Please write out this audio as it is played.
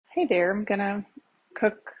Hey there, I'm gonna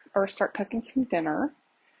cook or start cooking some dinner.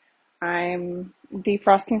 I'm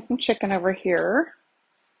defrosting some chicken over here,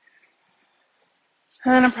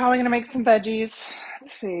 and I'm probably gonna make some veggies.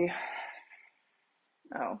 Let's see.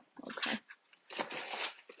 Oh, okay.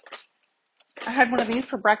 I had one of these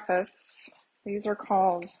for breakfast. These are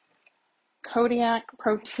called Kodiak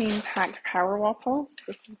Protein Packed Power Waffles.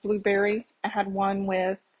 This is blueberry. I had one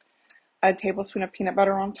with a tablespoon of peanut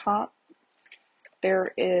butter on top.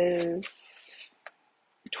 There is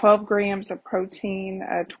 12 grams of protein,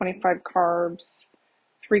 25 carbs,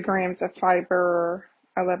 3 grams of fiber,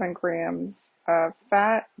 11 grams of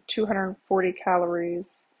fat, 240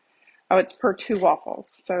 calories. Oh, it's per two waffles.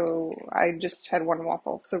 So I just had one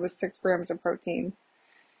waffle. So it was 6 grams of protein.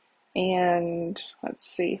 And let's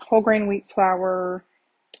see, whole grain wheat flour,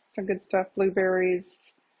 some good stuff,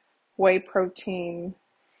 blueberries, whey protein.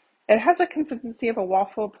 It has a consistency of a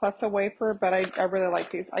waffle plus a wafer, but I really like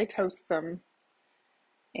these. I toast them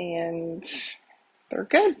and they're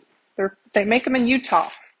good. They make them in Utah.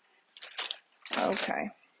 Okay.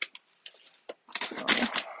 So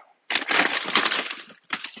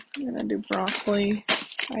I'm gonna do broccoli,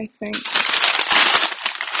 I think.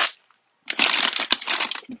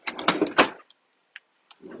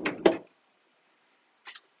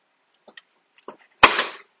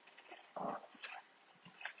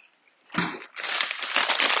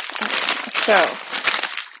 So,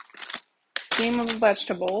 steamable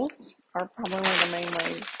vegetables are probably one of the main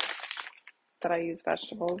ways that I use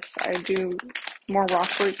vegetables. I do more raw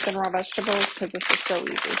fruits than raw vegetables because this is so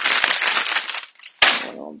easy.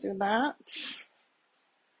 So we'll do that.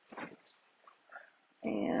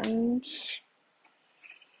 And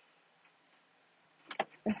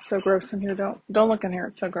it's so gross in here. Don't look in here.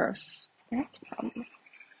 It's so gross. That's a problem.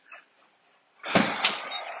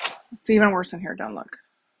 It's even worse in here. Don't look.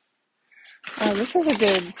 Oh, this is a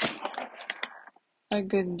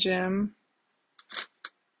good gym.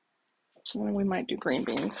 Well, we might do green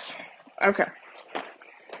beans. Okay.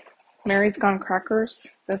 Mary's Gone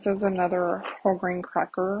crackers. This is another whole grain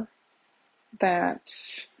cracker that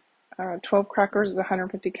 12 crackers is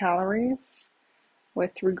 150 calories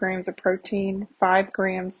with 3 grams of protein, 5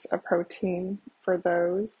 grams of protein for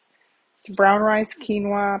those. It's brown rice,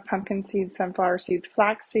 quinoa, pumpkin seeds, sunflower seeds,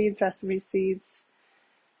 flax seeds, sesame seeds,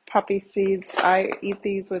 poppy seeds. I eat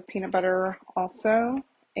these with peanut butter also,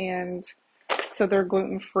 and so they're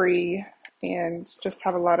gluten free and just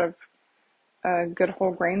have a lot of good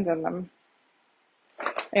whole grains in them,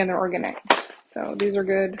 and they're organic. So these are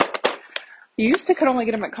good. You used to could only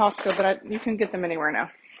get them at Costco, but you can get them anywhere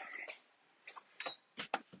now.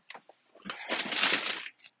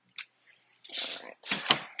 All right.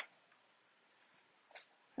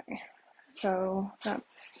 Okay. So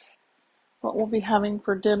that's what we'll be having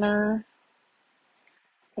for dinner,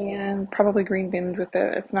 and probably green beans with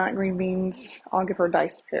it. If not green beans, I'll give her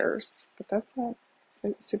diced pears. But that's it.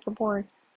 So, super boring.